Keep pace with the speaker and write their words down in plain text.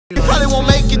You probably won't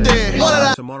make it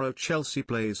there. Tomorrow Chelsea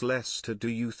plays Leicester. Do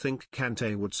you think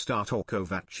Kante would start or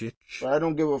Kovacic? Bro, I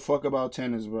don't give a fuck about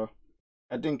tennis, bro.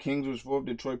 I think Kings was fourth.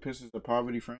 Detroit Pistons, a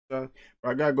poverty franchise. But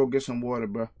I gotta go get some water,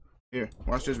 bro. Here,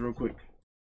 watch this real quick.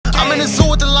 I'm in the zoo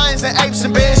with the lions and apes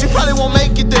and bears. You probably won't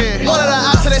make it there. One of the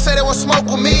ops, they say they want smoke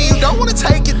with me. You don't want to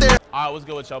take it there. All right, what's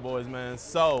good with y'all boys, man?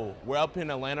 So, we're up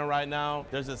in Atlanta right now.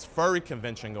 There's this furry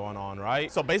convention going on, right?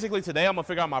 So basically today I'm gonna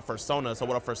figure out my fursona. So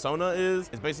what a fursona is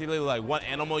basically like what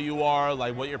animal you are,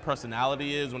 like what your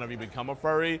personality is whenever you become a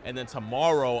furry. And then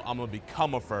tomorrow I'm gonna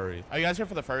become a furry. Are you guys here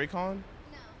for the furry con?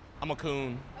 No. I'm a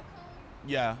coon. A coon?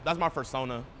 Yeah, that's my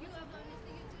fursona. You upload this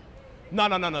to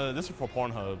YouTube? No. This is for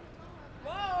Pornhub.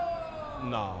 Whoa!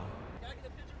 No. Can I get a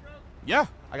picture, bro? Yeah,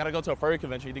 I gotta go to a furry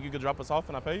convention. You think you could drop us off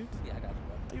and I pay you? Yeah, I got you.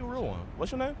 You a real one.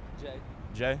 What's your name? Jay.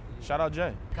 Jay? Shout out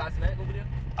Jay. Kai Snack over there?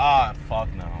 Ah,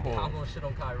 fuck no. I'm gonna shit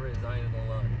on Kai Riz, I ain't gonna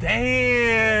lie.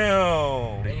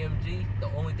 Damn! AMG, the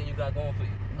only thing you got going for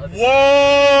you.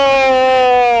 Whoa!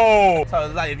 So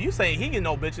it's like, if you say he get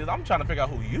no bitches, I'm trying to figure out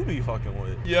who you be fucking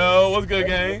with. Yo, what's good,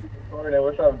 gang?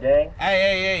 What's up, gang?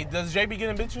 Hey. Does Jay be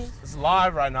getting bitches? It's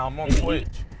live right now. I'm on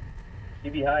Twitch. He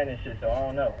be hiding and shit, so I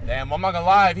don't know. Damn, I'm not gonna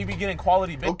lie. If he be getting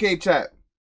quality bitches. Okay, chat.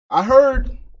 I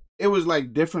heard it was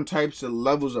like different types of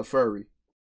levels of furry.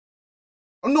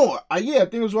 Oh no, yeah, I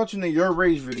think I was watching the Your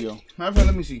Rage video. Matter of fact,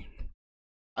 let me see.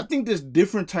 I think there's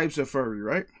different types of furry,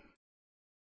 right?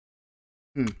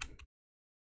 Let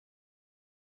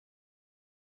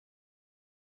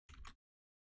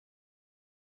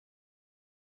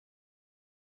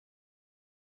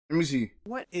me see.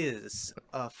 What is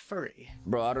a furry?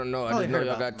 Bro, I don't know. I just know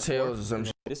y'all got tails or some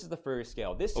shit. This is the furry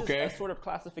scale. This is a sort of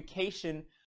classification.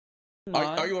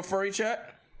 Are you a furry,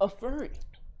 chat? A furry.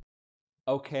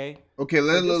 Okay. Okay,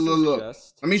 look. Let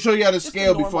me show you how to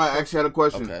scale before I ask you a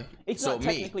question. Okay. It's so not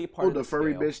technically a part of the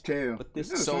furry scale, bitch tail. But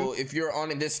this so if you're on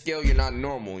this scale, you're not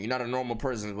normal. You're not a normal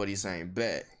person is what he's saying.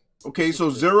 Bet. Okay, so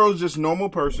 0 is just normal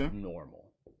person.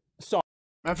 Normal. So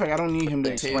matter of fact, I don't need him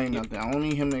to explain nothing. I don't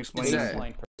need him to explain Exactly.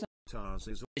 anything.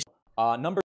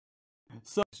 Number.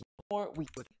 So we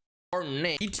Or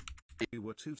name.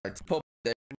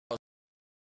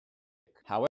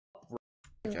 However,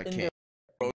 I can't.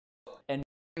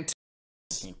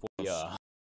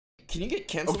 Can you get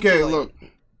canceled? Okay, look.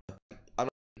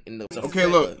 Okay,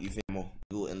 look.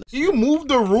 You move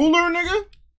the ruler, nigga?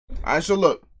 Alright, so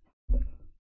look.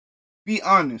 Be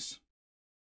honest.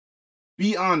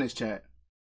 Be honest, chat.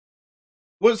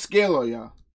 What scale are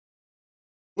y'all?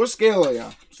 What scale are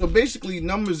y'all? So basically,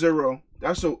 number 0,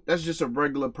 that's just a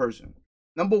regular person.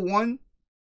 Number 1,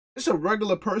 it's a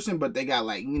regular person, but they got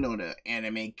like, you know, the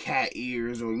anime cat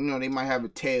ears, or you know, they might have a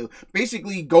tail.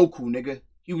 Basically, Goku, nigga.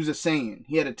 He was a Saiyan.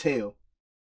 He had a tail.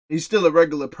 He's still a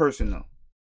regular person though.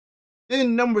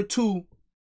 Then number 2,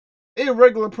 they a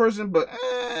regular person, but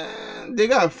they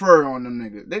got fur on them,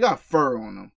 nigga. They got fur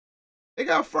on them. They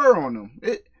got fur on them.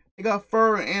 They got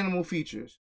fur and animal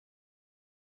features.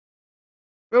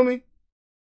 Feel me?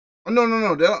 Oh, no.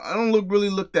 I don't really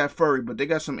look that furry, but they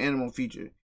got some animal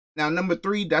features. Now, number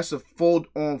 3, that's a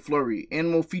full-on furry.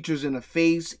 Animal features in the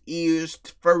face, ears,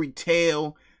 furry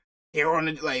tail, hair on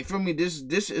it. Like, feel me? This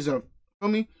is a, feel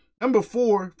me? Number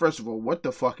 4, first of all, what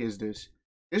the fuck is this?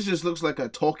 This just looks like a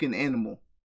talking animal.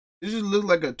 This just looks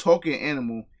like a talking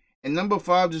animal. And number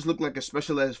 5 just looked like a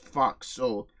specialized fox.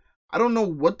 So, I don't know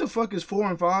what the fuck is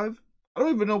 4 and 5. I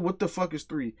don't even know what the fuck is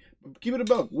 3. But keep it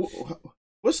about.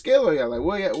 What scale are y'all? Like,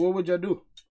 what would y'all do?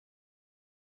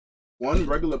 1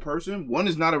 regular person? 1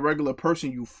 is not a regular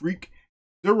person, you freak.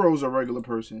 0 is a regular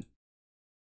person.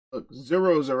 Look,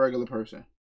 0 is a regular person.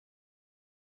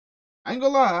 I ain't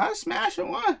gonna lie, I smash a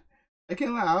 1. I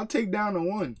can't lie, I'll take down a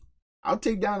 1. I'll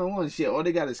take down a 1. Shit, all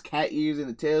they got is cat ears and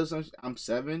a tail. I'm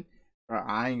 7. Bro,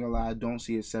 I ain't gonna lie, I don't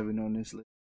see a 7 on this list.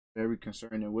 Very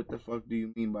concerning. What the fuck do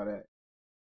you mean by that?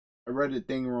 I read the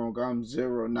thing wrong. I'm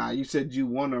 0. Nah, you said you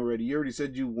won already. You already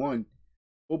said you won.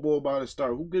 Football about to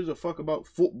start. Who gives a fuck about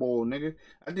football, nigga?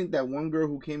 I think that one girl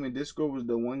who came in Discord was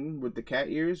the one with the cat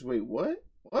ears. Wait, what?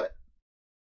 What?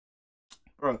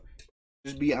 Bro,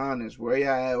 just be honest. Where y'all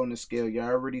at on the scale? Y'all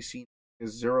already seen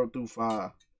it's 0 through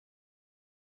 5.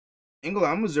 England,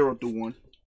 I'm a 0 through 1.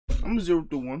 I'm a 0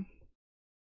 through 1.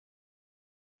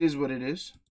 It is what it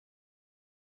is.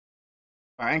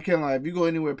 I ain't can't lie. If you go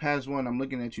anywhere past 1, I'm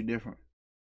looking at you different.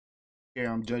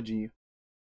 Yeah, I'm judging you.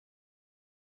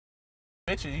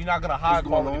 Bitches, you're not gonna hide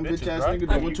quality bitches, bitch ass bro. nigga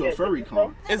that went to a furry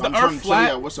con. Is the earth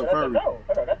flat? What's a furry?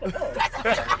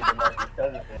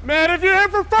 Man, if you're here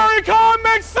for furry con,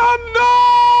 make some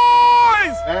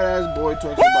noise! That ass boy talks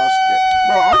about scale.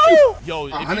 Bro, aren't you? Yo,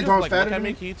 if you 100 just, grams like, fatter look at than me,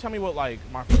 me? can you tell me what like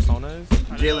my persona is?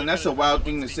 Jalen, that's a wild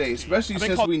thing to say, especially I've been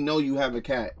since called we know you have a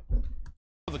cat.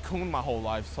 the coon my whole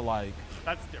life, so like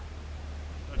That's different.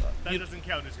 That doesn't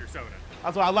count as your soda.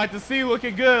 that's what I like to see.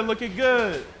 Looking good, looking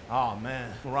good. Oh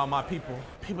man, around my people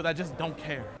that just don't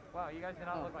care. Wow, you guys do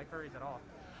not look like furries at all.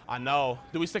 I know.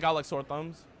 Do we stick out like sore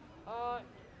thumbs?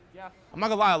 Yeah. I'm not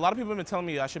gonna lie. A lot of people have been telling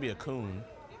me I should be a coon.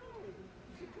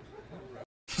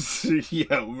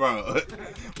 Yo, bro.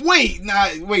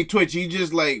 Wait, Twitch. You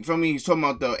just like, from me, he's talking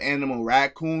about the animal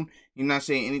raccoon. You're not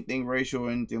saying anything racial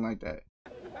or anything like that.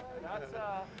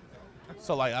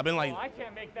 So like I've been like, I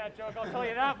can't make that joke, I'll tell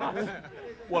you that much.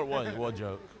 what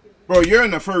joke? Bro, you're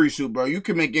in a furry suit, bro. You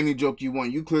can make any joke you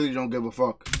want. You clearly don't give a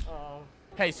fuck.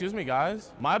 Hey, excuse me,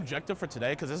 guys. My objective for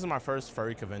today, because this is my first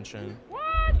furry convention.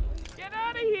 What? Get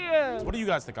out of here! What do you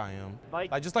guys think I am?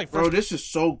 Like just like Bro, first. this is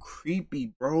so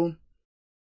creepy, bro.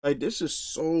 Like, this is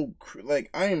so like,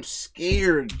 I am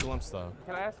scared. Glimpse though.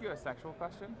 Can I ask you a sexual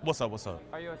question? What's up? What's up?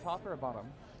 Are you a top or a bottom?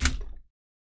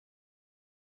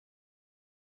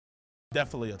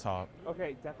 Definitely a top.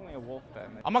 Okay, definitely a wolf then.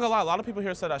 I'm not gonna lie. A lot of people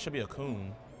here said I should be a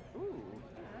coon. Ooh.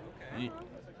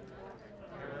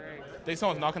 Think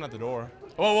someone's knocking at the door.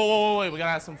 Whoa, wait. We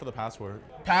gotta ask them for the password.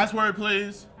 Password,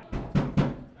 please.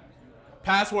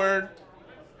 Password.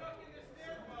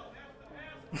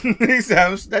 He said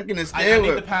I'm stuck in the I stairwell.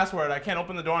 need the password. I can't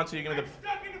open the door until you give me the.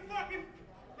 Stuck in the fucking.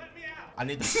 Let me out. I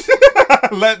need the.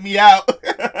 Let me out.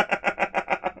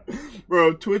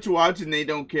 Bro, Twitch watching, they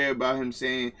don't care about him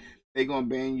saying they gonna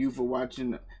ban you for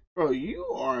watching. Bro, you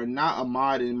are not a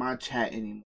mod in my chat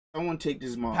anymore. Someone take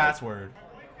this mod. Password.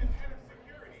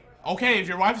 Okay, if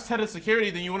your wife's head of security,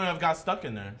 then you wouldn't have got stuck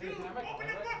in there. Open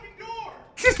the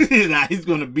fucking door! Nah, he's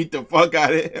gonna beat the fuck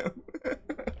out of him.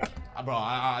 Bro,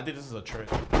 I think this is a trick.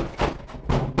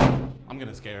 I'm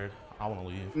getting scared. I want to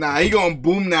leave. Nah, he gonna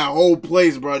boom that whole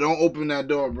place, bro. Don't open that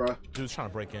door, bro. Dude's trying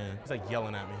to break in. He's like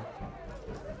yelling at me.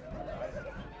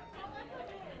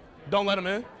 Don't let him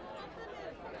in.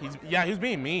 He's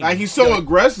being mean. Like, he's so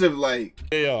aggressive, like.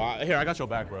 Yeah, here, I got your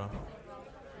back, bro.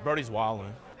 Brody's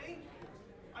wilding.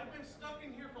 I've been stuck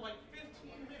in here for like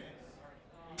 15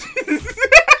 minutes.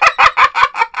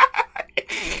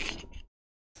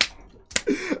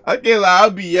 I can't lie,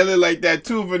 I'll be yelling like that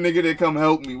too for a nigga to come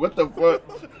help me. What the fuck?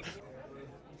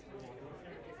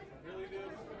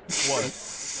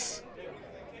 What?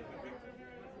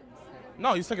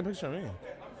 No, he's taking a picture of me.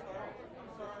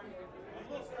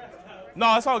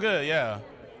 No, it's all good, yeah.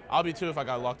 I'll be too if I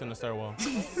got locked in the stairwell.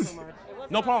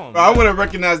 No problem. Bro, I would have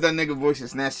recognized that nigga voice and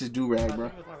snatched his do-rag,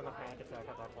 bro.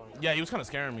 Yeah, he was kind of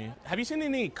scaring me. Have you seen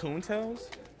any coon tails?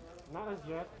 Not as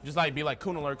yet. Just like be like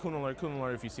coon alert, coon alert, coon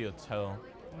alert if you see a tail.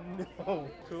 No.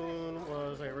 Coon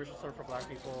was a racial slur for black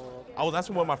people. Oh, that's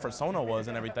what my persona was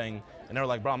and everything. And they were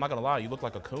like, bro, I'm not gonna lie, you look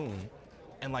like a coon.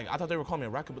 And like, I thought they were calling me a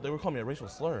raccoon, but they were calling me a racial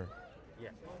slur. Yeah.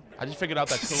 I just figured out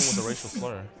that coon was a racial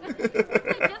slur.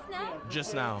 Just now?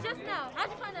 Just now. Just now. How'd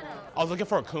you find that out? I was looking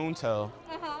for a coon tail.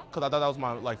 Uh-huh. Cause I thought that was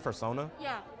my like persona.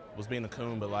 Yeah. Was being a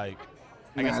coon, but like,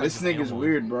 Nah, this nigga's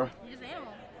weird, bro. You just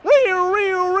animal.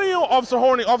 Real. Officer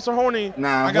horny, officer horny.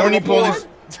 Nah, I got horny a report. police.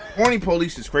 Horny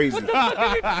police is crazy.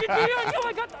 I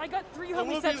got 3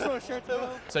 homosexuals for a shirt though.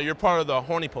 So you're part of the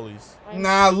horny police.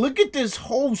 Nah, look at this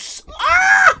whole.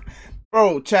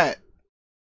 Bro, chat.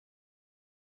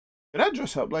 Did I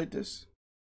dress up like this?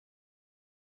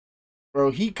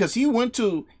 Bro, cause he went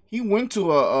to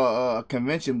a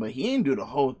convention, but he ain't do the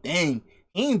whole thing.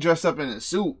 He ain't dressed up in a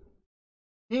suit.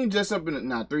 He ain't dressed up in a.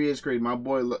 Nah, 3 is crazy. My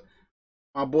boy,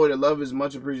 the love is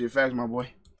much appreciated. Facts, my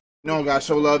boy. You don't gotta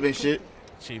show love and shit.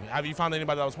 Chief, have you found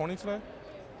anybody that was horny today?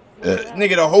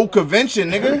 Nigga, the whole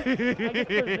convention, nigga.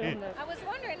 I was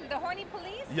wondering, the horny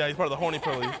police? Yeah, he's part of the horny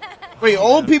police. Wait,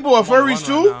 old people are furries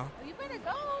too? You better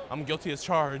go. I'm guilty as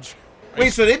charged.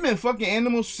 Wait, so they've been fucking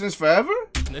animals since forever?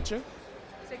 Snitching?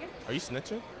 Are you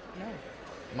snitching? No.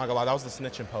 I'm not gonna lie, that was the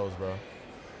snitching pose, bro.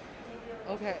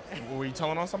 Okay. Were you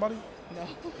telling on somebody? No.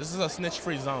 This is a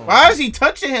snitch-free zone. Why is he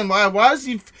touching him? Why is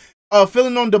he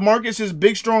feeling on DeMarcus's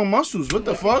big, strong muscles? What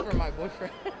the fuck? For my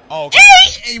boyfriend. Oh, okay.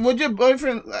 Hey, what's your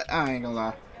boyfriend? I ain't gonna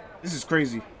lie. This is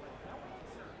crazy.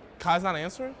 Kai's not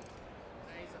answering?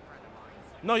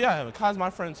 No, yeah, Kai's my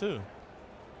friend too.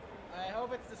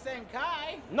 hope it's the same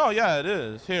guy. No, yeah, it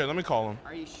is. Here, let me call him.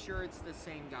 Are you sure it's the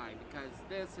same guy? Because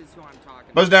this is who I'm talking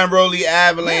about. Bust down Broly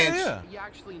Avalanche. Yeah. You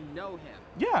actually know him.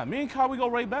 Yeah, me and Kai, we go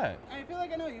right back. I feel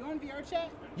like I know you on VR chat.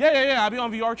 Yeah. I be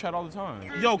on VR chat all the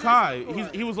time. Yo, Kai,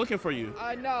 he was looking for you.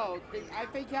 No, I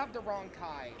think you have the wrong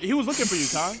Kai. He was looking for you,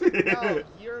 Kai.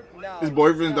 No, His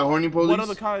boyfriend's the horny police? What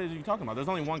other Kai are you talking about? There's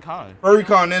only one Kai.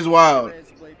 Furrycon is wild.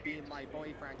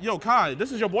 Yo, Kai,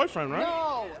 this is your boyfriend, right?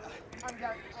 No!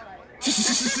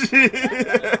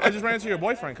 I just ran into your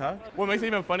boyfriend, Kai. What makes it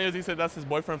even funny is he said that's his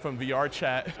boyfriend from VR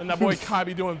chat. And that boy Kai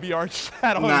be doing VR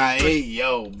chat on Nah, hey,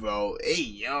 yo, bro. Hey,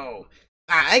 yo.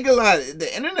 I ain't gonna lie.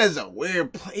 The internet's a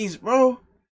weird place, bro.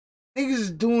 Niggas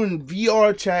is doing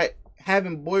VR chat,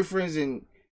 having boyfriends and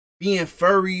being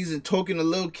furries and talking to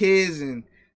little kids and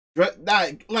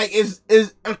like is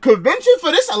a convention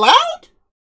for this allowed?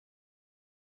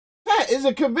 Is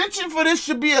a convention for this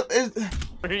should be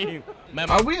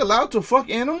are we allowed to fuck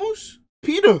animals?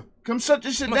 Peter, come shut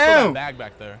this shit I'm gonna throw down. that bag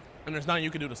back there, and there's nothing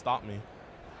you can do to stop me.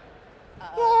 Yeah,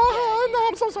 No,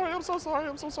 I'm so sorry.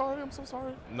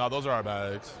 No, those are our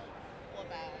bags. What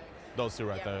bag? Those two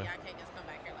right there. I can't just come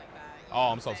back here like that.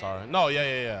 Oh, I'm so sorry. No,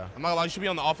 yeah. I'm not gonna lie, you should be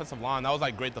on the offensive line. That was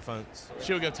like great defense.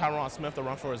 She would give Tyron Smith a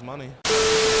run for his money.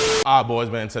 All right, boys,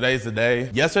 man, today's the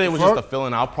day. Yesterday was just a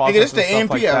filling out process and stuff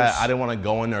like that. I didn't want to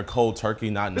go in there cold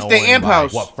turkey, not knowing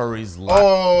like, what furries like.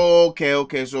 Oh,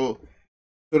 okay. So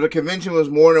the convention was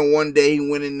more than one day.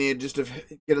 He went in there just to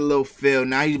get a little feel.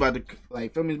 Now he's about to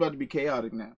he's about to be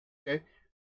chaotic now. Okay,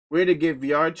 where to get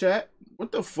VR chat?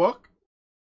 What the fuck?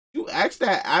 You asked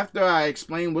that after I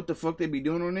explained what the fuck they be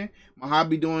doing on there? Mahad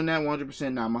be doing that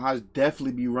 100% now. Mahad's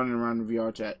definitely be running around the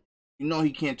VR chat. You know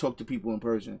he can't talk to people in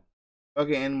person.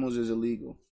 Fucking animals is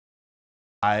illegal.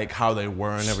 Like how they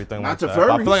were and everything Not like that. to But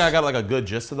I furries. feel like I got like a good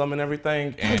gist of them and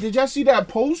everything. Hey, And did y'all see that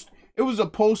post? It was a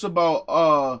post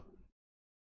about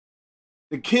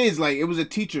the kids. Like it was a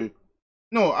teacher.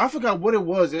 No, I forgot what it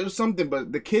was. It was something,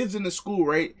 but the kids in the school,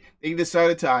 right? They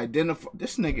decided to identify.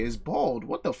 This nigga is bald.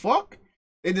 What the fuck?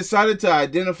 They decided to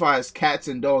identify as cats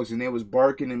and dogs, and they was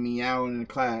barking and meowing in the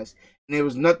class, and there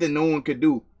was nothing no one could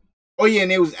do. Oh yeah,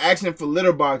 and they was asking for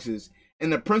litter boxes,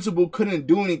 and the principal couldn't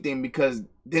do anything because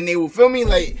then they would feel me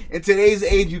like in today's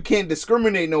age you can't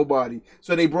discriminate nobody,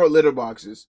 so they brought litter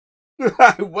boxes.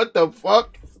 What the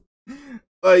fuck?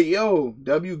 Like yo,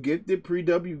 W gifted,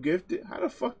 pre-W gifted. How the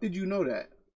fuck did you know that?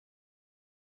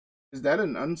 Is that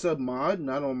an unsub mod?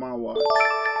 Not on my watch.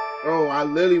 Bro, I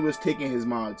literally was taking his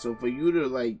mod. So for you to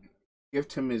like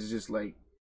gift him is just like.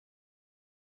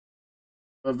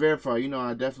 But verify, you know,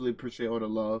 I definitely appreciate all the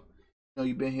love. You know,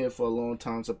 you've been here for a long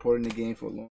time, supporting the game for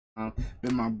a long time.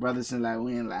 Been my brother since like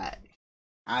we in like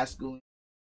high school.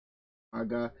 My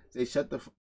God, say shut the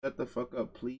fuck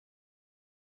up, please.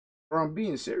 Bro, I'm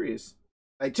being serious.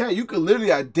 Like, chat, you could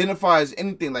literally identify as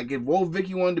anything. Like, if Wolf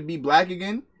Vicky wanted to be black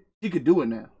again, she could do it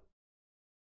now.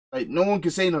 Like, no one can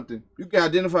say nothing. You can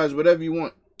identify as whatever you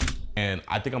want. and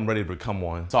I think I'm ready to become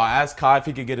one. So I asked Kai if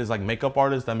he could get his like makeup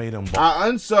artist that made him bald. I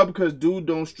unsub because dude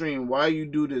don't stream. Why you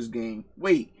do this game?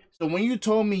 Wait, so when you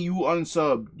told me you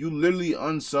unsubbed, you literally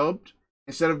unsubbed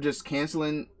instead of just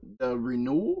canceling the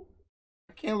renewal?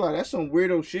 I can't lie, that's some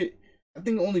weirdo shit. I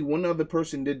think only one other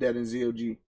person did that in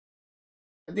ZOG.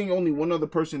 I think only one other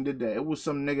person did that. It was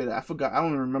some nigga that I forgot. I don't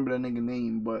even remember that nigga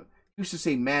name, but he used to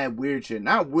say mad weird shit.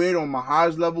 Not weird on my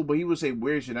highs level, but he would say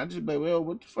weird shit. I just be like, well,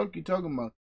 what the fuck you talking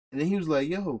about? And then he was like,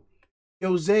 yo,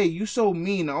 Zay, you so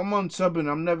mean. I'm unsubbing.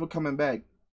 I'm never coming back.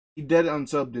 He dead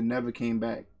unsubbed and never came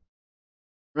back.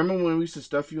 Remember when we used to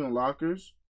stuff you in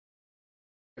lockers?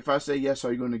 If I say yes,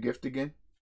 are you going to gift again?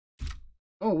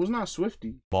 Oh, it was not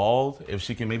Swifty. Bald, if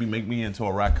she can maybe make me into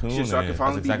a raccoon, Shit, so I can that's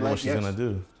finally be exactly black, what she's yes. gonna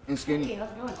do. And skinny. Hey, how's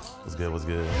it going? What's good, what's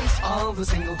good? All the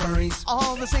single furries,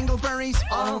 all the single furries,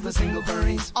 all the single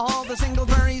furries, all the single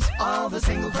furries, all the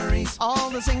single furries,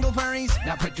 all the single furries.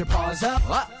 Now put your paws up.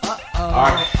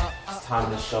 Alright, it's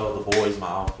time to show the boys my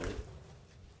outfit.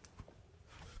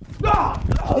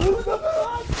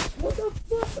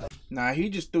 Nah, he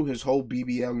just threw his whole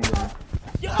BBL away.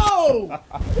 Yo!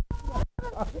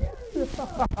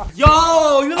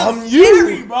 Yo, you look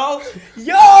scary, bro.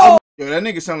 Yo! Yo, that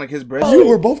nigga sound like his brother. You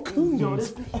were both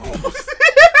coons.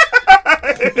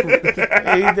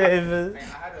 Hey, David. I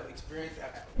had an experience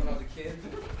when I was a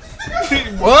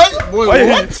kid. What? Boy,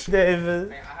 what?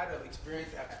 David. I had an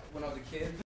experience when I was a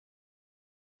kid.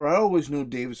 Bro, I always knew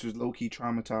Davis was low-key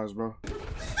traumatized, bro.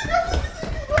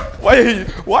 Wait,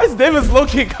 why is Davis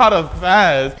low-key kind of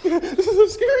fast? This is so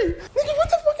scary. Nigga, what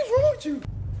the fuck is wrong with you?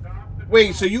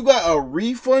 Wait, so you got a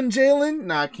refund, Jalen?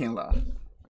 Nah, I can't lie.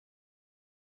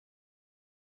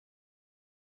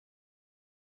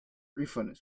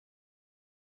 Refund is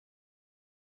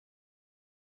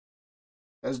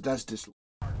That's just.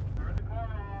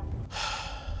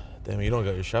 Damn, you don't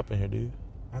got your shop in here, dude.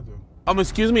 I do.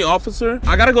 Excuse me, officer.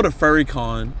 I gotta go to Furry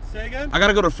Con. Say again? I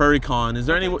gotta go to Furry Con. Is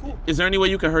there any way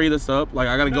you can hurry this up? Like,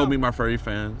 I gotta go meet my furry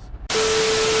fans.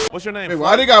 What's your name? Wait,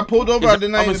 why they got pulled over? I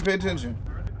did not even pay attention.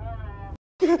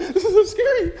 This is so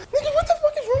scary. Nigga, what the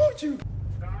fuck is wrong with you?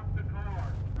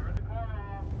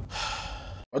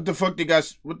 What the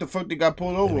fuck they got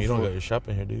pulled over Damn, you don't for? got your shop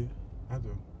in here, dude. I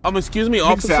do. Excuse me,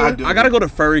 officer. I gotta go to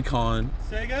Furry Con.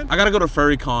 Say again? I gotta go to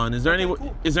Furry Con. Is there any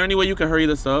way you can hurry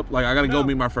this up? Like, I gotta go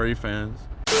meet my furry fans.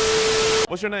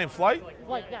 What's your name? Flight?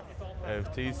 Flight, yeah.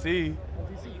 FTC.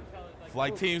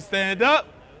 Flight team, stand up.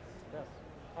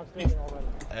 I'm standing already.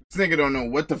 This nigga don't know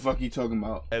what the fuck he talking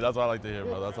about. Hey, that's what I like to hear,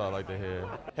 bro. That's what I like to hear.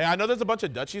 Hey, I know there's a bunch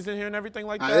of Dutchies in here and everything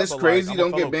like that. It's crazy. Like,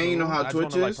 Don't get banged. You know how I just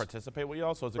Twitch wanna, is. like, participate with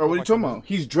y'all. So it's Bro, what are you talking about?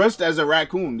 He's dressed as a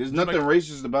raccoon. There's nothing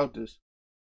racist about this.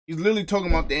 He's literally talking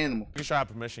about the animal. You should have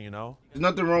permission, you know? There's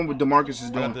nothing wrong with DeMarcus is I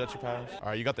got doing. the Dutchie pass. All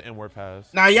right, you got the N-word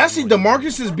pass. Now, y'all see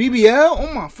DeMarcus's BBL?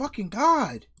 Oh my fucking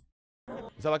god.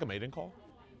 Is that like a maiden call?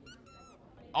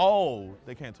 Oh,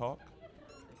 they can't talk?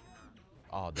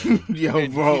 Oh, damn. Yo, Hey,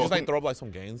 bro. Can you just like throw up like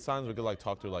some gang signs? We could like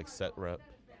talk through like set rep.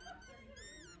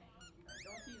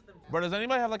 Bro, does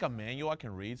anybody have like a manual I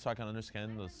can read so I can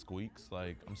understand the squeaks?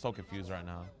 Like, I'm so confused right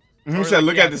now. Who Or, said like,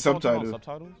 look yeah, at the can someone turn on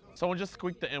subtitles? Subtitles? Someone just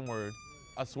squeaked the N-word.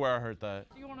 I swear I heard that.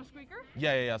 Do you want a squeaker?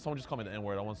 Yeah. Someone just called me the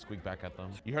N-word. I want to squeak back at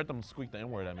them. You heard them squeak the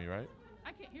N-word at me, right?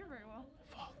 I can't hear very well.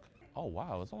 Fuck. Oh,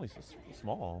 wow. It's only so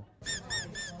small.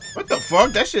 What the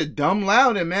fuck? That shit dumb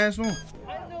loud in man's room.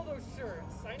 I know those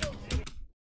shirts. I know Jidion.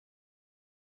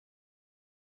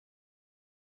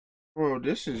 Bro,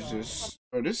 this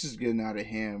is getting out of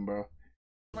hand, bro.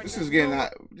 This is getting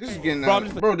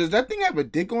out. Bro, does that thing have a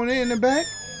dick on it in the back?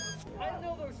 I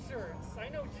know those shirts. I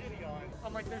know Jidion.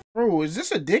 I'm like, there's Bro, is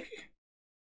this a dick?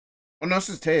 Oh no, it's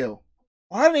his tail.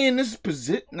 Why are they in this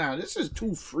position? Nah, this is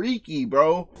too freaky,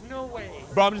 bro. no way.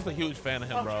 Bro, I'm just a huge fan of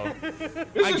him, bro.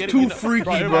 This is too freaky,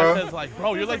 Everybody bro. says like,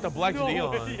 bro, you're like the black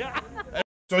Jidion. Yeah.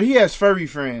 So he has furry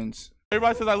friends.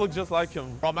 Everybody says I look just like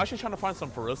him. Bro, I'm actually trying to find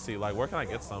some Furry. Like, where can I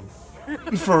get some?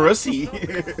 Furry.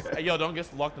 Hey, yo, don't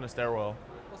get locked in the stairwell.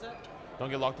 What's that? Don't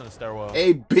get locked in the stairwell.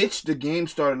 Hey, bitch, the game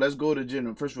started. Let's go to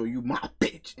gym. First of all, you my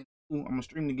bitch. I'm gonna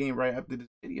stream the game right after this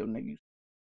video, nigga.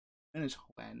 Finish.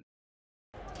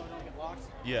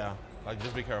 Yeah, like,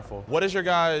 just be careful. What is your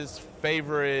guys'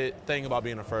 favorite thing about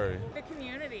being a furry? The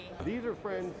community. These are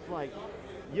friends like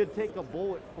you'd take a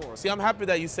bullet for. See, I'm happy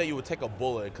that you say you would take a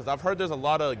bullet, because I've heard there's a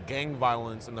lot of gang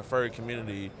violence in the furry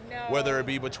community, whether it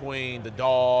be between the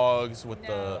dogs, with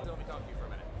the... Let me talk to you for a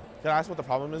minute. Can I ask what the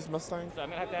problem is, Mustang? So I'm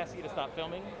gonna have to ask you to stop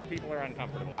filming. People are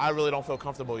uncomfortable. I really don't feel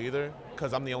comfortable either,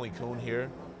 because I'm the only coon here.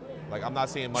 Like, I'm not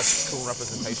seeing much coon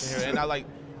representation here, and I like...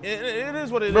 It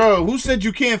is what it is. Bro, who said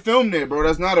you can't film there, bro?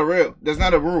 That's not a rule.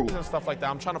 And stuff like that.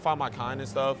 I'm trying to find my kind and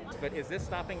stuff. But is this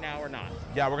stopping now or not?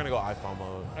 Yeah, we're gonna go iPhone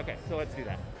mode. Okay, so let's do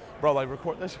that. Bro, like,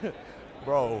 record that shit.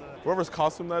 Bro, whoever's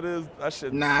costume that is, that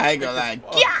shit. Nah, I ain't gonna lie.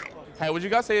 Hey, would you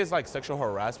guys say it's like sexual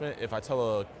harassment if I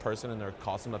tell a person in their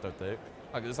costume that they're thick?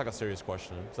 Like, it's like a serious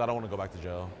question, because I don't want to go back to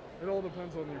jail. It all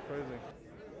depends on your phrasing.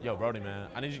 Yo, Brody, man,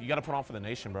 I need you gotta put on for the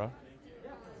nation, bro.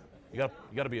 You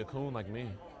gotta be a coon like me.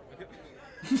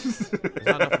 There's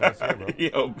not enough of us here, bro.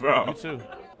 Yo, bro. You too.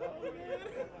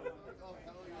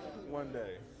 One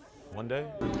day. One day?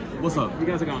 What's up? You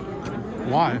guys are gone.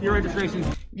 Why? Your registration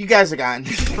You guys are gone.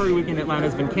 Furry Week in Atlanta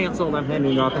has been canceled. I'm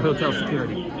handing you off to hotel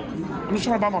security. I'm just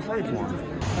trying to buy my furry porn.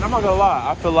 And I'm not gonna lie,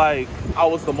 I feel like I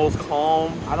was the most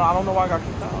calm. I don't know why I got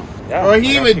kicked out. Yeah, Bro,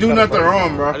 he even do nothing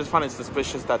wrong, bro. I just find it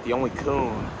suspicious that the only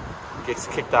coon gets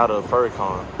kicked out of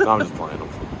FurryCon. No, I'm just playing.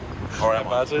 Or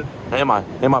am I?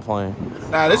 Am I playing?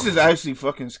 Nah, this is actually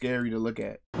fucking scary to look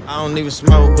at. I don't even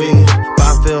smoke weed, but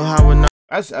I feel high when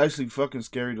That's actually fucking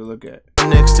scary to look at. I'm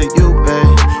next to you,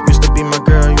 babe. Used to be my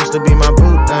girl, used to be my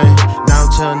boo thing. Now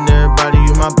I'm telling everybody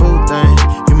you my boo thing.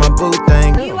 You my boo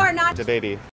thing. You are not.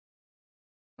 Jadion.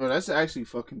 Bro, that's actually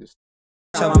fucking disgusting.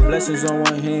 Count my blessings on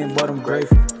one hand, but I'm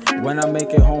grateful. When I make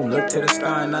it home, look to the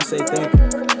sky and I say thank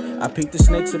you. I peeked the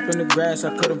snakes up in the grass,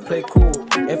 I couldn't play cool.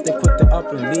 If they put the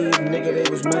up and leave, nigga, they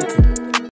was meant to.